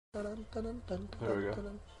There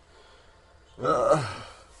we go.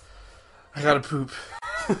 I gotta poop.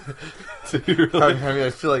 Do you really? I mean, I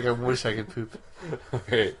feel like I wish I could poop.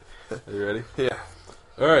 Alright. Are you ready? Yeah.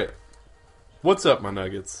 Alright. What's up, my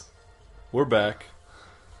nuggets? We're back.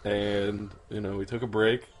 And, we took a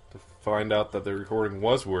break to find out that the recording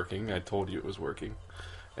was working. I told you it was working.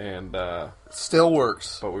 And, It still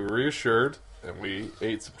works. but we were reassured, and we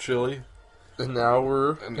ate some chili. And now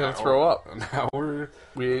we're gonna throw up. And now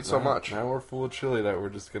We ate so much. Now we're full of chili that we're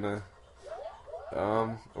just gonna...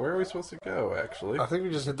 where are we supposed to go, actually? I think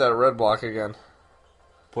we just hit that red block again.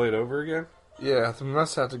 Play it over again? Yeah, we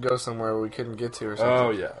must have to go somewhere we couldn't get to or something.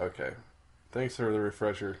 Oh, yeah, okay. Thanks for the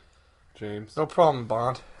refresher, James. No problem,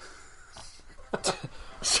 Bond.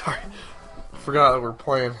 Sorry. Forgot that we're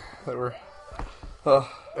playing. That we're...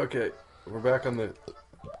 Okay, we're back on the...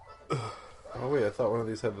 Oh, wait, I thought one of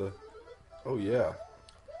these had the... Oh, yeah.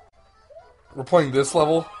 We're playing this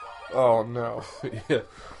level? Oh, no. Yeah,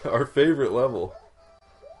 our favorite level.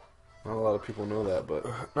 Not a lot of people know that, but...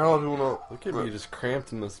 Not a lot of people know. Look at me just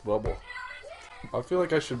cramped in this bubble. I feel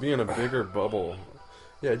like I should be in a bigger bubble.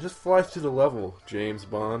 Yeah, just fly through the level, James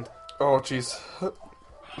Bond. Oh, jeez.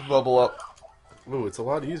 Bubble up. Ooh, it's a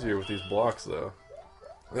lot easier with these blocks, though.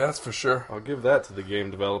 That's for sure. I'll give that to the game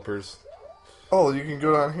developers. Oh, you can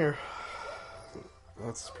go down here.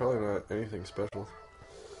 That's probably not anything special.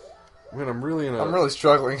 Man, I'm really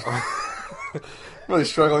struggling. Really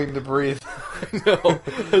struggling to breathe. No,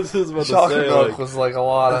 I was just about Chocolate to say, milk was like a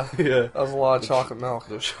lot of... yeah. That was a lot of chocolate milk.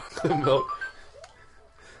 The chocolate milk.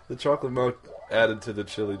 The chocolate milk added to the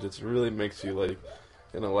chili just really makes you, like,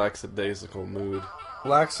 in a lackadaisical mood.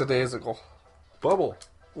 Lackadaisical. Bubble.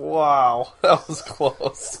 Wow, that was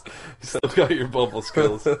close. You still got your bubble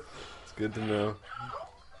skills. It's good to know.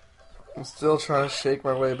 I'm still trying to shake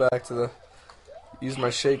my way back to the... Use my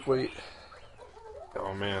shake weight.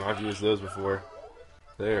 Oh man, I've used those before.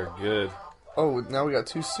 They're good. Oh, now we got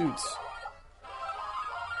two suits.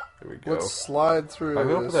 Here we go. Let's slide through I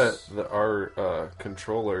hope this. that our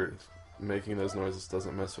controller making those noises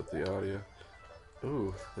doesn't mess with the audio.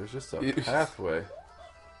 Ooh, there's just a pathway.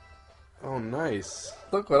 Oh, nice.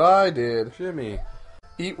 Look what I did. Jimmy.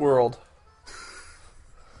 Eat world.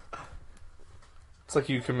 It's like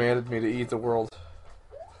you commanded me to eat the world.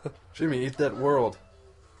 Jimmy, eat that world.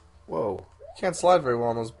 Whoa. You can't slide very well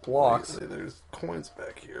on those blocks. There's coins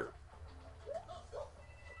back here.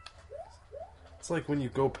 It's like when you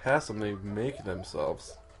go past them, they make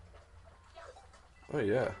themselves. Oh,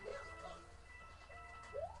 yeah.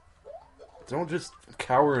 Don't just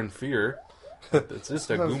cower in fear. It's just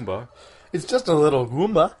a Goomba. It's just a little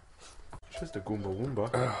Goomba. It's just a Goomba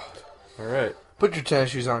Woomba. Alright. Put your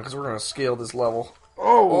tennis shoes on, because we're going to scale this level.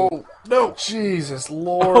 Oh, no! Jesus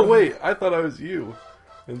Lord. Oh, wait, I thought I was you.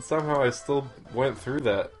 And somehow I still went through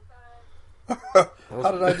that.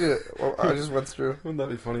 How did I do it? Well, I just went through. Wouldn't that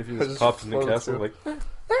be funny if you just popped in the castle like, hey,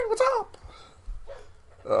 what's up?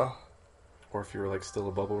 or if you were like still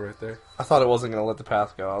a bubble right there. I thought it wasn't going to let the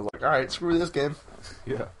path go. I was like, alright, screw this game.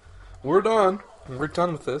 Yeah. We're done. We're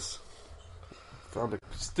done with this. Found a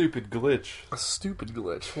stupid glitch. A stupid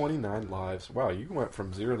glitch. 29 lives. Wow, you went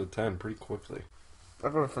from 0 to 10 pretty quickly. I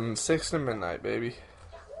went from 6 to midnight, baby.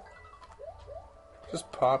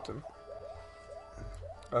 Just popped him.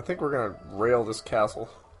 I think we're gonna rail this castle.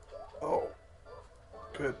 Oh.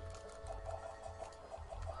 Good.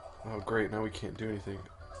 Oh, great. Now we can't do anything.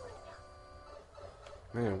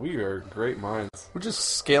 Man, we are great minds. We're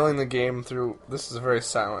just scaling the game through... This is very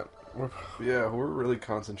silent. Yeah, we're really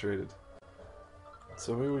concentrated.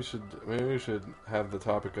 So maybe we should have the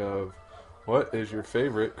topic of what is your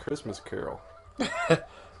favorite Christmas carol?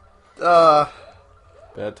 Bad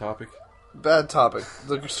topic. Bad topic.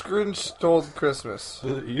 The Scrooge Stole Christmas.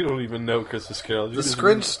 You don't even know Christmas Carol. The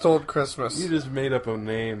Scrooge Stole Christmas. You just made up a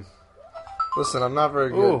name. Listen, I'm not very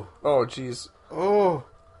good. Oh, jeez. Oh.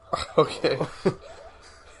 Okay.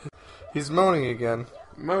 He's moaning again.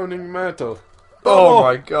 Moaning metal. Oh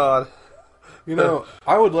my god. You know,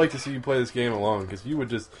 I would like to see you play this game alone, because you would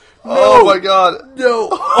just... No! Oh my god. No!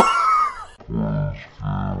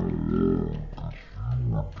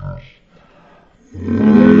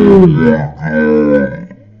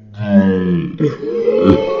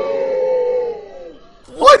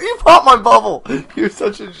 What? You popped my bubble! You're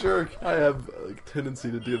such a jerk. I have a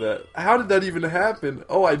tendency to do that. How did that even happen?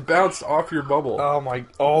 Oh, I bounced off your bubble. Oh my...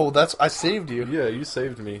 Oh, that's... I saved you. Yeah, you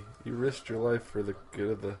saved me. You risked your life for the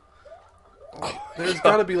good of the... Oh, there's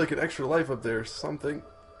gotta be like an extra life up there or something.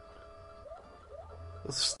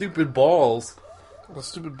 Those stupid balls. The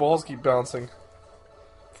stupid balls keep bouncing.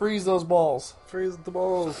 Freeze those balls. Freeze the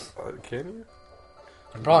balls. Can you?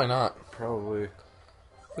 Probably not. Probably.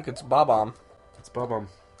 Look, it's Bob-omb. It's Bob-omb.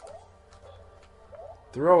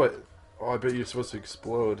 Throw it. Oh, I bet you're supposed to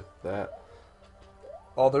explode that.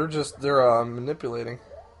 Oh, they're manipulating.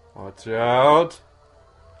 Watch out.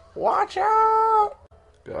 Watch out!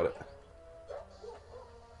 Got it.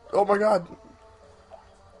 Oh my god.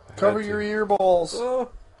 Cover your ear balls. Oh.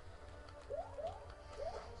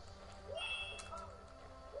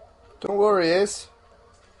 Don't worry, Ace.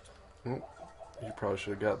 Oh, you probably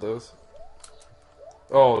should have got those.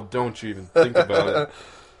 Oh, don't you even think about it.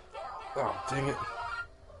 Oh, dang it.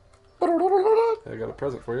 I got a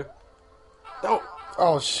present for you. Oh!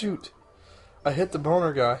 Oh, shoot. I hit the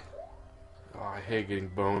boner guy. Oh, I hate getting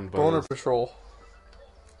boned by Boner this. patrol.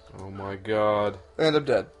 Oh my god. And I'm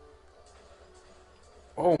dead.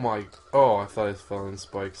 Oh my... Oh, I thought I fell in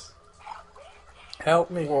spikes.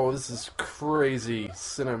 Help me. Whoa, this is crazy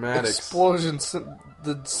cinematics. Explosions.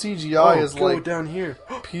 The CGI is go like down here.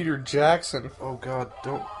 Peter Jackson. Oh god,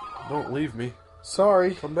 don't leave me.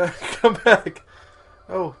 Sorry. Come back, come back.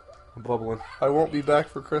 Oh, I'm bubbling. I won't be back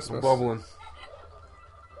for I'm Christmas. bubbling.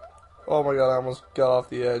 Oh my god, I almost got off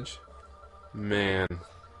the edge. Man,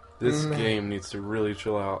 this game needs to really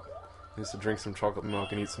chill out. Needs to drink some chocolate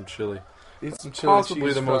milk and eat some chili. Eat some chili Possibly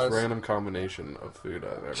cheese the fries. most random combination of food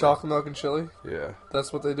I've ever. Chocolate milk and chili? Yeah.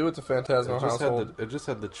 That's what they do at the Fantasmo household. It just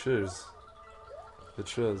had the chiz. The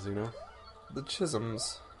chiz, you know? The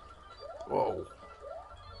Chisholms. Whoa.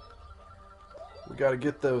 We gotta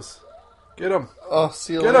get those. Get them. Oh,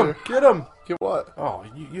 see you Get later. them. Get them. Get what? Oh,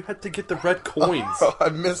 you had to get the red coins. Oh, I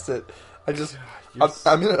missed it. I just... You're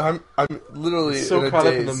I'm literally so in a caught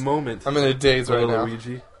daze. up in the moment. I'm in a daze right now.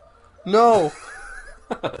 Luigi. No!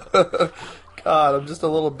 God, I'm just a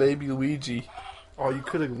little baby Luigi. Oh, you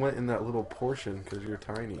could have went in that little portion because you're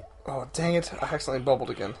tiny. Oh, dang it. I accidentally bubbled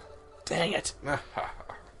again. Dang it.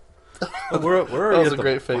 we're already That was at a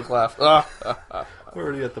great fake laugh. Ah. We're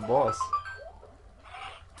already at the boss.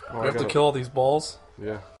 Oh, We have to kill all these balls?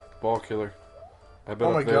 Yeah, ball killer. I bet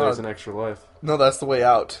Oh my up there God. there's an extra life. No, that's the way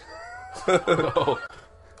out. Oh.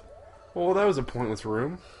 Well, that was a pointless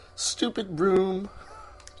room. Stupid room.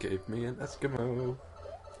 Gave me an Eskimo.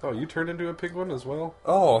 Oh, you turned into a penguin as well?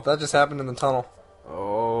 Oh, that just happened in the tunnel.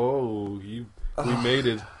 Oh, we made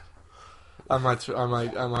it. I might.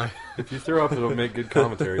 If you throw up, it'll make good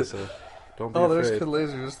commentary, so don't be Oh, afraid. there's Kid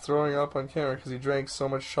Laser just throwing up on camera because he drank so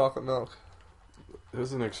much chocolate milk. It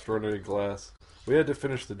was an extraordinary glass. We had to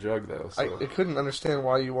finish the jug, though. So. I couldn't understand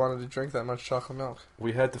why you wanted to drink that much chocolate milk.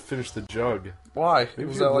 We had to finish the jug. Why? Maybe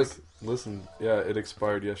Was you that like... listen, yeah, it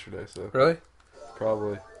expired yesterday, so... Really?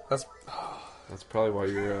 Probably. That's probably why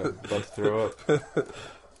you're about to throw up.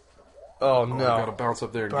 Oh, no. I gotta bounce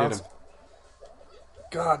up there and get him.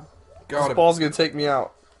 God. Got This him. ball's gonna take me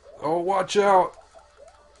out. Oh, watch out!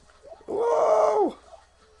 Whoa!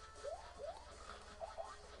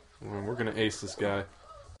 Well, we're gonna ace this guy.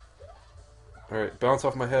 Alright, bounce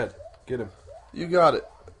off my head. Get him. You got it.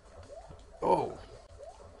 Oh.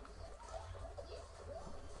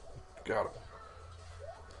 Got him.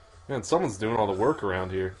 Man, someone's doing all the work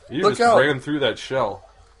around here. You Look just out. ran through that shell.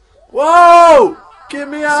 Whoa! Get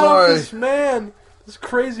me out Sorry. of this man! This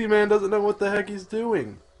crazy man doesn't know what the heck he's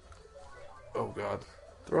doing. Oh, God.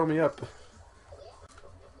 Throw me up.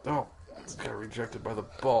 Oh, this got rejected by the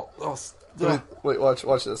ball. Oh, Wait, watch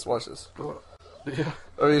this. yeah.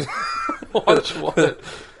 I mean... Watch what?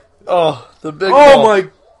 Oh, the big Oh, ball. my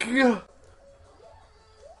God.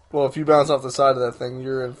 Well, if you bounce off the side of that thing,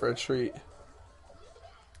 you're in for a treat.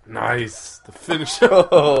 Nice. The finish.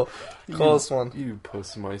 Oh, close one. You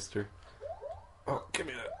postmeister. Oh, give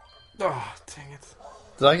me that. Oh, dang it.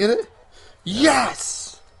 Did I get it?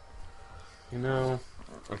 Yes! You know,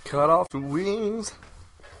 I cut off the wings.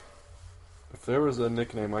 if there was a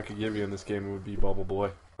nickname I could give you in this game, it would be Bubble Boy.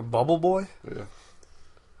 Bubble Boy? Yeah.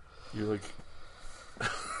 You're like...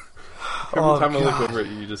 Oh, Every time I look God. over at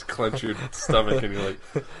you, you just clench your stomach and you're like,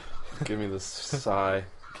 give me this sigh.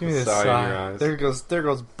 Give me this sigh sigh. in your eyes. There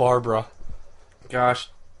goes Barbara. Gosh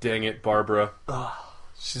dang it, Barbara.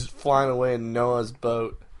 She's flying away in Noah's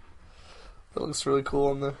boat. That looks really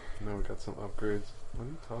cool in there. No, we got some upgrades. What are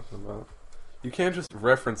you talking about? You can't just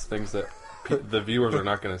reference things that the viewers are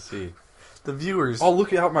not going to see. The viewers. Oh,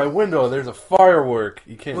 look out my window. There's a firework.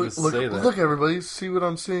 You can't just say that. Look, everybody. See what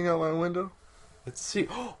I'm seeing out my window? Let's see.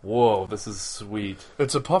 Whoa, this is sweet.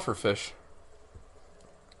 It's a pufferfish.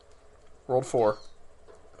 World 4.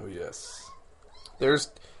 Oh, yes.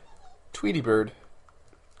 There's Tweety Bird.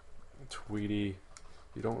 Tweety.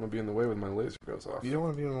 You don't want to be in the way when my laser goes off. You don't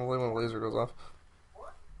want to be in the way when the laser goes off.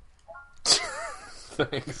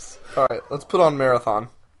 Thanks. Alright, let's put on Marathon.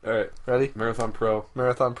 Alright. Ready? Marathon Pro.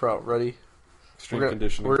 Marathon Pro. Ready? Extreme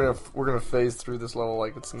conditioning. We're gonna phase through this level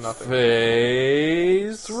like it's nothing.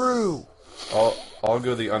 Phase Through. I'll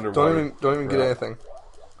go the underwater. Don't even get route. anything.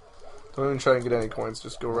 Don't even try and get any coins.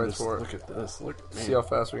 Just go right for it. Look at this. Look at me. See how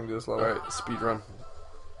fast we can do this level. Alright, speed run.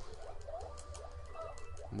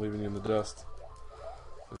 I'm leaving you in the dust.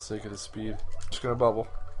 For the sake of the speed. Just gonna bubble.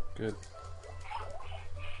 Good.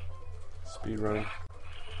 Speed running.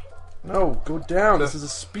 No, go down. This is a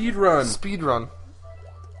speed run. Speed run.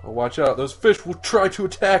 Oh, watch out. Those fish will try to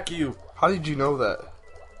attack you. How did you know that?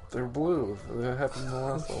 They're blue. That happened in the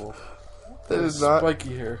last level. That is not.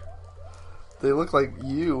 Spiky hair. They look like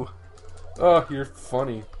you. Oh, you're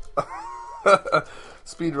funny.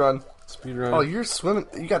 Speed run. Speed run. Oh, you're swimming.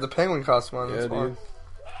 You got the penguin costume on. Yeah, That's fine. dude.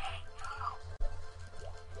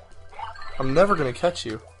 I'm never gonna catch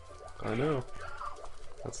you. I know.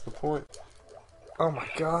 That's the point. Oh my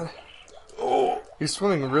god. Oh, You're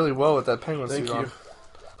swimming really well with that penguin thank suit you. on.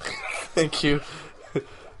 Thank you.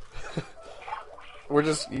 You're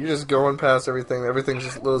just going past everything. Everything's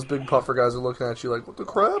just those big puffer guys are looking at you like, what the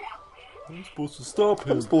crap? I'm supposed to stop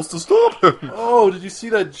him. I'm supposed to stop him. Oh, did you see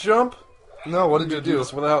that jump? No, what did I'm you gonna do?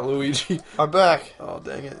 this without Luigi. I'm back. Oh,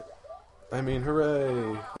 dang it. I mean,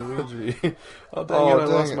 hooray, Luigi. Oh, dang Oh, it, I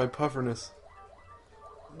dang lost it. my pufferness.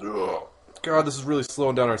 Ugh. God, this is really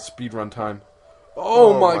slowing down our speedrun time.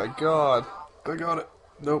 Oh, my... god. I got it.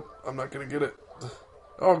 Nope, I'm not gonna get it.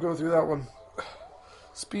 Oh, go through that one.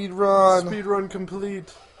 Speed run. Speedrun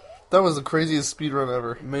complete. That was the craziest speed run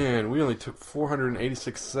ever. Man, we only took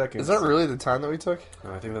 486 seconds. Is that really the time that we took?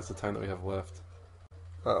 No, I think that's the time that we have left.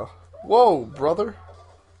 Oh. Whoa, brother.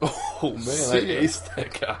 Oh, man, See I ya. aced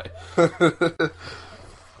that guy.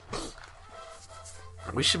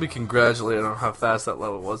 We should be congratulated on how fast that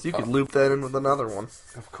level was. You could loop that in with another one.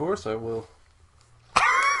 Of course I will.